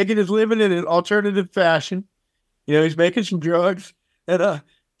 he's making his living in an alternative fashion. He's making some drugs. And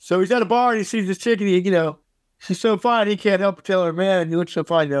so he's at a bar and he sees this chick and she's so fine, he can't help but tell her, man, you look so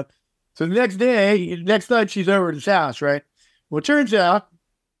fine, So the next night she's over at his house, right? Well, it turns out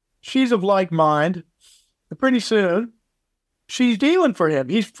she's of like mind. And pretty soon, she's dealing for him.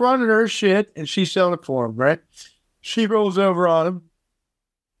 He's fronting her shit, and she's selling it for him, right? She rolls over on him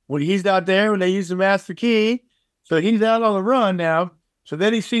when he's out there when they use the master key. So he's out on the run now. So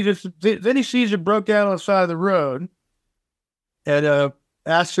then he sees it. Then he sees it broke down on the side of the road, and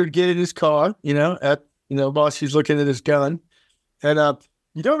asks her to get in his car. While she's looking at his gun, and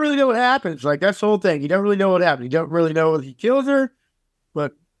you don't really know what happens. Like, that's the whole thing. You don't really know what happened. You don't really know if he kills her,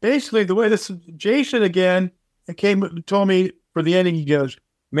 but basically the way this Jason again told me for the ending, he goes,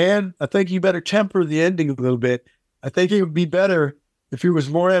 "Man, I think you better temper the ending a little bit. I think it would be better if it was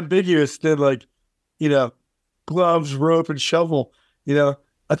more ambiguous than gloves, rope, and shovel. I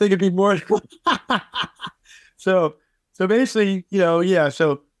think it'd be more." So basically,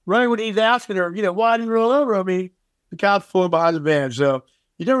 So right when he's asking her, why did you roll over on me? The cop's pulling behind the van. So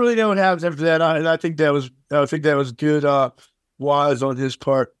you don't really know what happens after that. And I think that was good, wise on his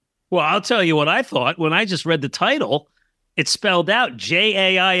part. Well, I'll tell you what I thought when I just read the title. It spelled out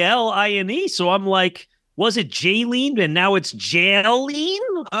Jailine. So I'm like, was it Jaylene and now it's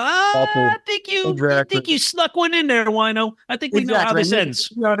Jaylene? I think you snuck one in there, Wino. I think we know how this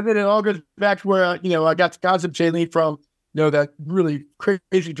ends. And then it all goes back to where I got the concept Jaylene from. That really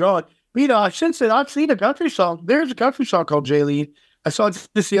crazy drawing. But since then I've seen a country song. There's a country song called Jaylene. I saw it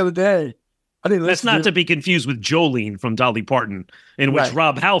just the other day. I didn't. That's not to be confused with Jolene from Dolly Parton, in which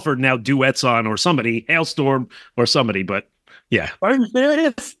Rob Halford now duets on, or somebody, Hailstorm or somebody. But yeah, there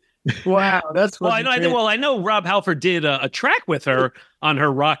it is. Wow, that's I know Rob Halford did a track with her on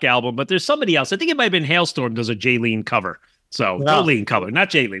her rock album, but there's somebody else. I think it might have been Hailstorm does a Jaylene cover. So Jolene cover, not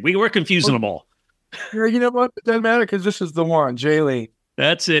Jaylene. We're confusing them all. You know what? It doesn't matter because this is the one, Jaylene.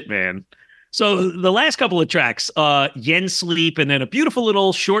 That's it, man. So the last couple of tracks, Yen Sleep, and then a beautiful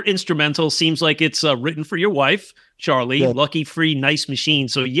little short instrumental. Seems like it's written for your wife, Charlie. Lucky Free, Nice Machine.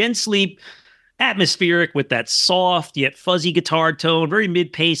 So Yen Sleep, atmospheric with that soft yet fuzzy guitar tone, very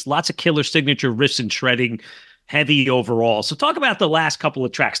mid-paced, lots of killer signature riffs and shredding, heavy overall. So talk about the last couple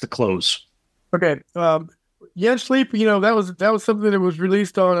of tracks to close. Okay, Yen Sleep. That was something that was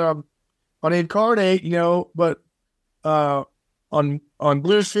released on Incarnate. But on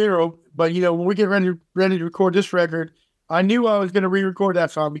Blues Funeral. But when we get ready to record this record, I knew I was going to re-record that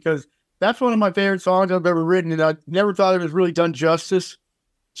song because that's one of my favorite songs I've ever written, and I never thought it was really done justice.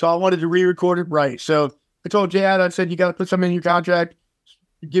 So I wanted to re-record it right. So I told Jad, I said, you got to put something in your contract,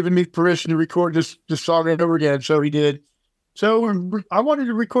 giving me permission to record this song over again. So he did. So I wanted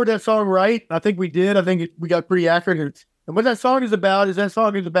to record that song right. I think we did. I think we got pretty accurate. And what that song is about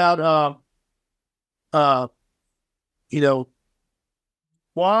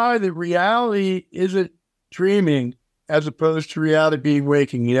why the reality isn't dreaming as opposed to reality being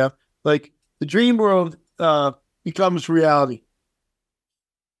waking, like the dream world becomes reality.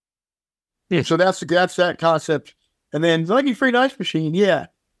 Yeah. So that's that concept. And then Lucky Free Nice Machine. Yeah.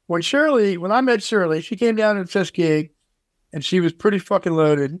 When I met Shirley, she came down to this gig and she was pretty fucking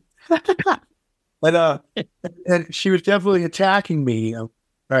loaded. And she was definitely attacking me,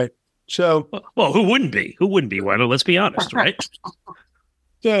 right? So, well, who wouldn't be? Wino? Let's be honest, right?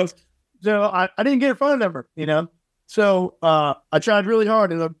 So I didn't get a phone number, So I tried really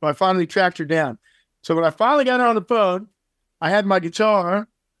hard, and I finally tracked her down. So when I finally got her on the phone, I had my guitar,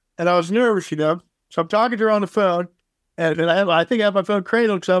 and I was nervous, So I'm talking to her on the phone, and I think I had my phone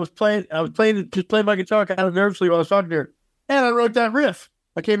cradled because I was playing my guitar kind of nervously while I was talking to her, and I wrote that riff.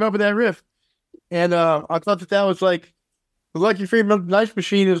 I came up with that riff, and I thought that was like the Lucky Free Nice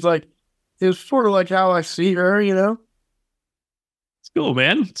Machine is like. It was sort of like how I see her, It's cool,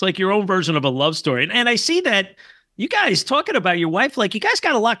 man. It's like your own version of a love story. And I see that you guys talking about your wife, like you guys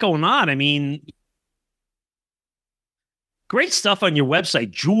got a lot going on. I mean, great stuff on your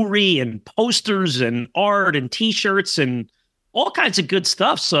website, jewelry and posters and art and T-shirts and all kinds of good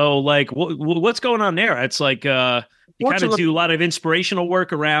stuff. So like, what's going on there? It's like you kind of do a lot of inspirational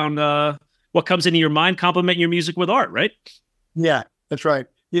work around what comes into your mind, complement your music with art, right? Yeah, that's right.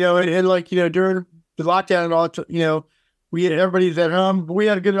 And like, during the lockdown and all, everybody's at home. We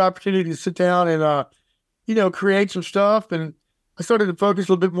had a good opportunity to sit down and, create some stuff. And I started to focus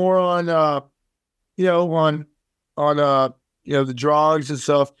a little bit more on, the drawings and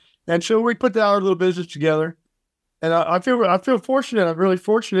stuff. And so we put our little business together. And I feel fortunate. I'm really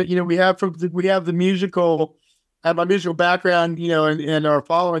fortunate. We have the musical, I have my musical background, and our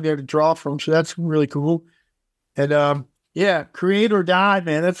following there to draw from. So that's really cool. And, yeah, create or die,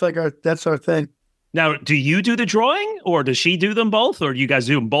 man. That's our thing. Now, do you do the drawing, or does she do them both, or do you guys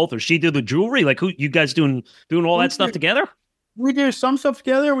do them both, or she do the jewelry? Like, who you guys doing all that stuff together? We do some stuff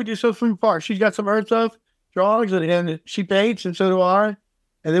together. We do stuff from apart. She's got some of her stuff, drawings, and she paints, and so do I.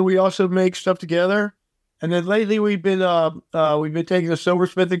 And then we also make stuff together. And then lately we've been taking a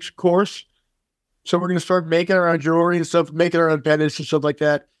silversmithing course. So we're going to start making our own jewelry and stuff, making our own pendants and stuff like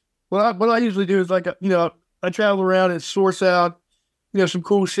that. What I usually do is like, I travel around and source out, some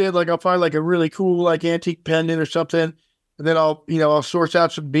cool shit. Like I'll find like a really cool, like antique pendant or something. And then I'll source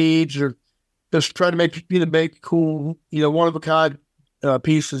out some beads or just try to make cool, one of a kind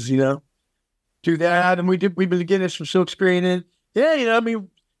pieces, do that. And we've been getting some silk screening. Yeah.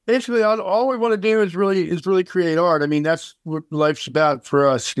 Basically all we want to do is really create art. I mean, that's what life's about for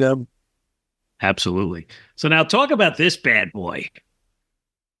us, Absolutely. So now talk about this bad boy.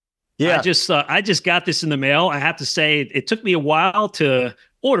 Yeah. I just got this in the mail. I have to say it took me a while to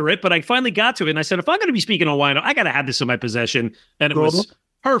order it, but I finally got to it. And I said, if I'm going to be speaking on Wino, I got to have this in my possession. And it was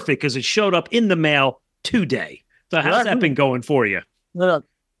perfect because it showed up in the mail today. So how's that been going for you? Yeah,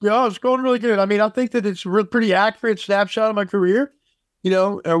 it's going really good. I mean, I think that it's a pretty accurate snapshot of my career. It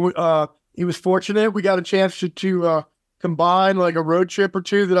was fortunate. We got a chance to combine like a road trip or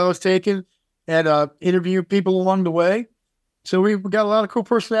two that I was taking and interview people along the way. So we've got a lot of cool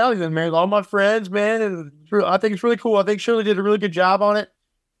personalities in there. All my friends, man, and I think it's really cool. I think Shirley did a really good job on it.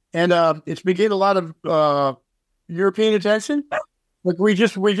 And it's been getting a lot of European attention. Like we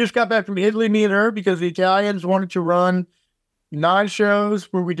just got back from Italy, me and her, because the Italians wanted to run 9 shows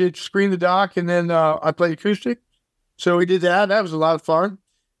where we did Screen the Doc, and then I played acoustic. So we did that. That was a lot of fun.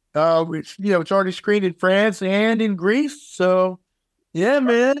 It's already screened in France and in Greece. So, yeah,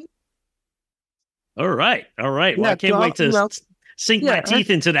 man. All right. Well, I can't wait to sink my teeth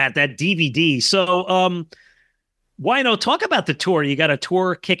into that DVD. So, Wino, talk about the tour. You got a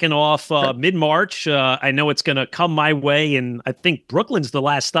tour kicking off mid-March. I know it's going to come my way, and I think Brooklyn's the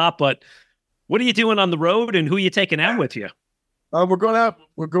last stop. But what are you doing on the road, and who are you taking out with you? We're going out.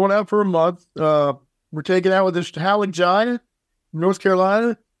 We're going out for a month. We're taking out with this Howling Giant from North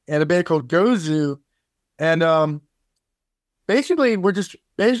Carolina and a band called Gozu, and basically we're just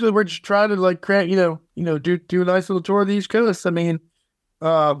trying to like create, do a nice little tour of the East Coast. I mean,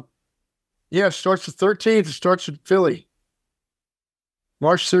 it starts the 13th. It starts in Philly,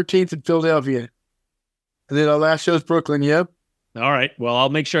 March 13th in Philadelphia, and then our last show is Brooklyn. Yep. All right. Well, I'll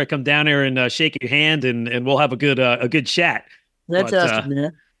make sure I come down here and shake your hand, and we'll have a good chat. Fantastic,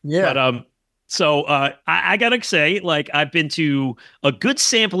 man. Yeah. But so I gotta say, like, I've been to a good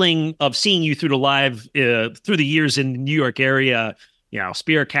sampling of seeing you through the years in the New York area.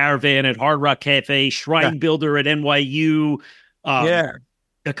 Spirit Caravan at Hard Rock Cafe, Shrine Builder at NYU.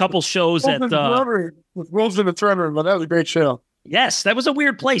 A couple shows with Wolves in the Throne Room. That was a great show. Yes, that was a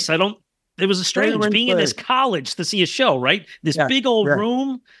weird place. It was strange being in this college to see a show, right? This big old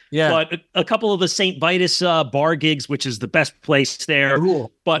room. Yeah. But a couple of the St. Vitus bar gigs, which is the best place there.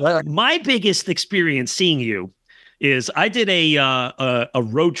 Cool. But my biggest experience seeing you is I did a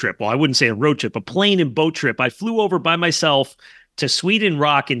road trip. Well, I wouldn't say a road trip, a plane and boat trip. I flew over by myself to Sweden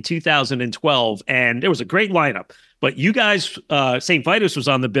Rock in 2012, and there was a great lineup. But you guys, St. Vitus was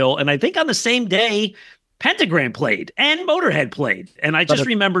on the bill, and I think on the same day, Pentagram played and Motorhead played. And I just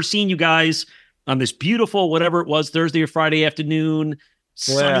remember seeing you guys on this beautiful, whatever it was, Thursday or Friday afternoon,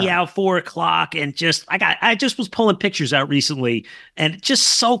 sunny out, 4:00, and I just was pulling pictures out recently, and just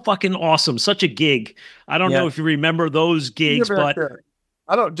so fucking awesome. Such a gig. I don't know if you remember those gigs, but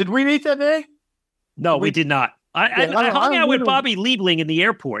did we meet that day? No, we did not. I hung out with Bobby Liebling in the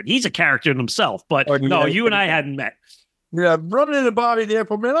airport. He's a character in himself, but no, you and I hadn't met. Yeah, running into Bobby in the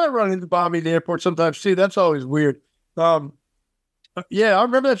airport. Man, I run into Bobby in the airport sometimes too. That's always weird. I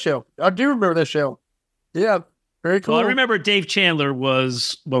remember that show. I do remember that show. Yeah, very cool. Well, I remember Dave Chandler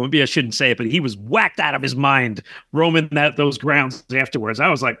maybe I shouldn't say it, but he was whacked out of his mind roaming those grounds afterwards. I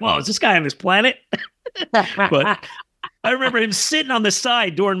was like, whoa, is this guy on this planet? But I remember him sitting on the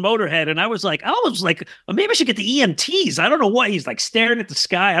side during Motorhead, and I was like, maybe I should get the EMTs. I don't know what. He's like staring at the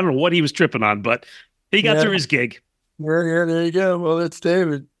sky. I don't know what he was tripping on, but he got through his gig. Yeah, there you go. Well, that's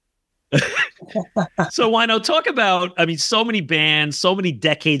David. So Wino, talk about, so many bands, so many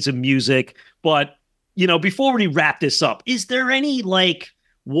decades of music, but, before we wrap this up, is there any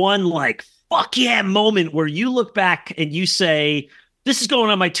one fuck yeah moment where you look back and you say, this is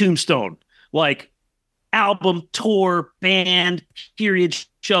going on my tombstone? Like album, tour, band, period,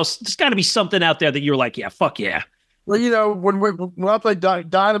 shows. There's got to be something out there that you're like, yeah, fuck yeah. Well, when I played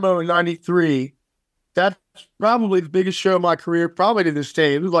Dynamo in 93, that's probably the biggest show of my career, probably to this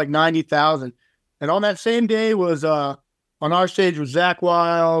day. It was like 90,000. And on that same day was, on our stage was Zakk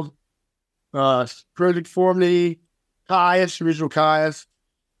Wylde, Project Formity, Caius, original Caius.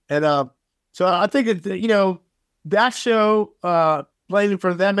 And so I think that, that show playing in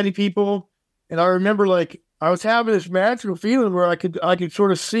front of that many people. And I remember I was having this magical feeling where I could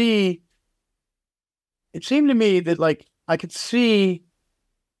sort of see it seemed to me that like I could see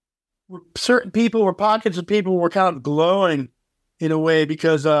certain people or pockets of people were kind of glowing in a way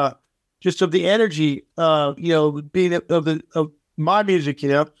because just of the energy, being of my music,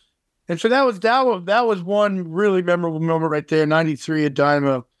 And so that was one really memorable moment right there, 93 at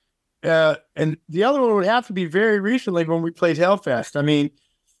Dynamo. And the other one would have to be very recently when we played Hellfest. I mean,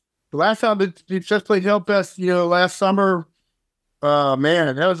 the last time we just played Hellfest, last summer,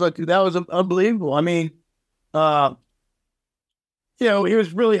 man, that was unbelievable. I mean, it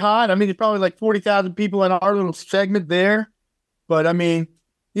was really hot. I mean, there's probably like 40,000 people in our little segment there. But I mean,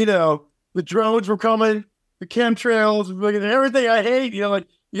 the drones were coming, the chemtrails, everything I hate,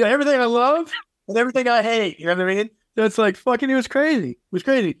 everything I love and everything I hate. You know what I mean? So it's like fucking. It was crazy.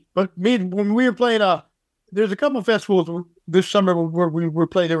 But when we were playing, there's a couple of festivals this summer where we were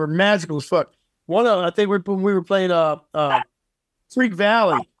playing. They were magical as fuck. One of them, I think, when we were playing Freak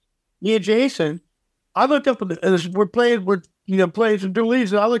Valley. Me and Jason, I looked up and we're playing some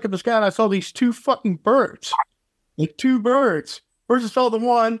dualies, and I looked at the sky and I saw these two fucking birds, like two birds. First I saw the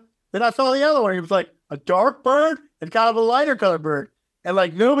one, then I saw the other one. It was like a dark bird and kind of a lighter colored bird. And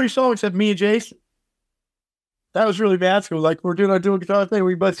like nobody saw them except me and Jason. That was really magical. Like we're doing our dual guitar thing.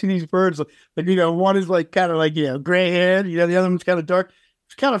 We both see these birds. Like one is like kind of like, gray haired. The other one's kind of dark.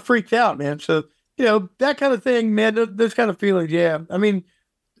 It's kind of freaked out, man. So, that kind of thing, man, those kind of feelings. Yeah. I mean,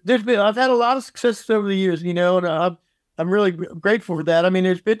 I've had a lot of successes over the years, and I'm really grateful for that. I mean,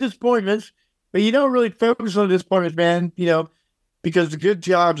 there's been disappointments, but you don't really focus on disappointments, man, because the good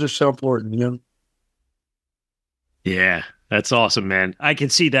jobs are so important, Yeah, that's awesome, man. I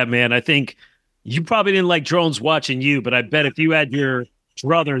can see that, man. I think you probably didn't like drones watching you, but I bet if you had your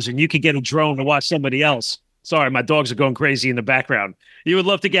druthers and you could get a drone to watch somebody else. Sorry, my dogs are going crazy in the background. You would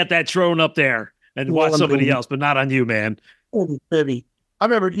love to get that drone up there and watch somebody else, but not on you, man. Maybe. I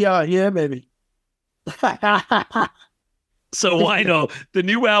remember, maybe. So Wino, the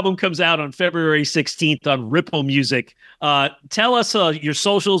new album comes out on February 16th on Ripple Music. Tell us your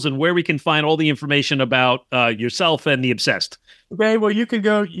socials and where we can find all the information about yourself and The Obsessed. Okay, well, you can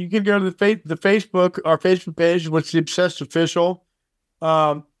go to the Facebook, our Facebook page, which is The Obsessed Official.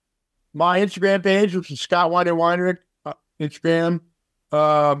 My Instagram page, which is Scott Weinrich, Instagram.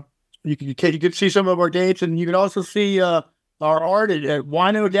 You can see some of our dates, and you can also see our art at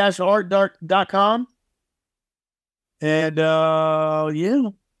wino-art.com. And about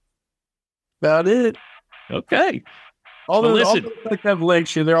it. Okay. All the have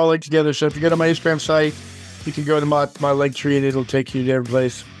links here. They're all linked together. So if you go to my Instagram site, you can go to my link tree and it'll take you to every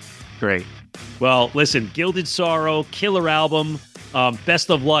place. Great. Well, listen, Gilded Sorrow, killer album.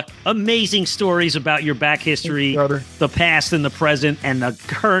 Best of luck. Amazing stories about your back history, the past and the present, and the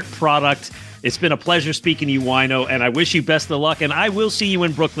current product. It's been a pleasure speaking to you, Wino, and I wish you best of luck. And I will see you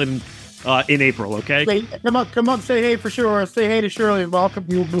in Brooklyn in April, okay? Come up, say hey for sure. Say hey to Shirley. Welcome.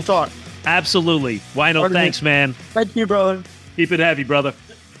 We'll talk. Absolutely. Wino, thanks, man. Thank you, brother. Keep it heavy, brother.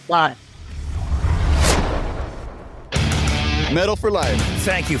 Bye. Metal for Life.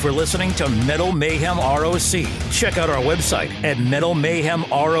 Thank you for listening to Metal Mayhem ROC. Check out our website at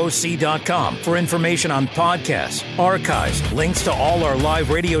metalmayhemroc.com for information on podcasts, archives, links to all our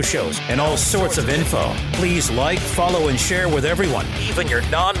live radio shows, and all sorts of info. Please like, follow, and share with everyone, even your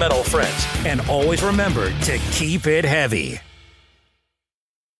non-metal friends. And always remember to keep it heavy.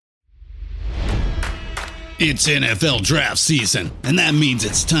 It's NFL draft season, and that means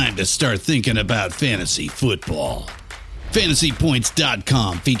it's time to start thinking about fantasy football.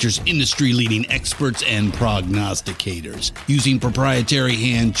 FantasyPoints.com features industry-leading experts and prognosticators using proprietary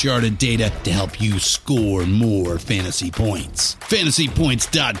hand-charted data to help you score more fantasy points.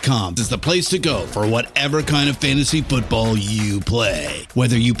 FantasyPoints.com is the place to go for whatever kind of fantasy football you play.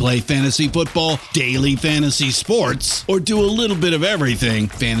 Whether you play fantasy football, daily fantasy sports, or do a little bit of everything,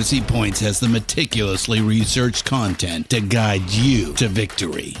 Fantasy Points has the meticulously researched content to guide you to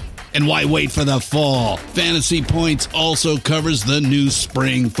victory. And why wait for the fall? Fantasy Points also covers the new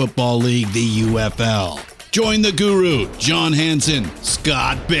spring football league, the UFL. Join the guru, John Hansen,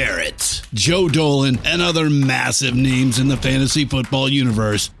 Scott Barrett, Joe Dolan, and other massive names in the fantasy football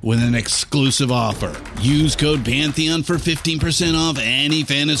universe with an exclusive offer. Use code Pantheon for 15% off any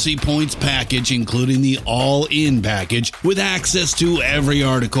Fantasy Points package, including the all-in package, with access to every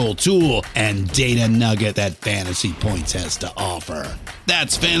article, tool, and data nugget that Fantasy Points has to offer.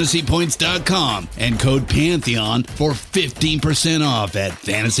 That's FantasyPoints.com and code Pantheon for 15% off at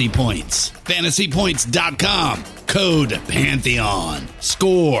Fantasy Points. FantasyPoints.com, code Pantheon.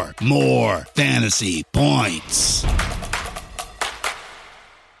 Score more fantasy points.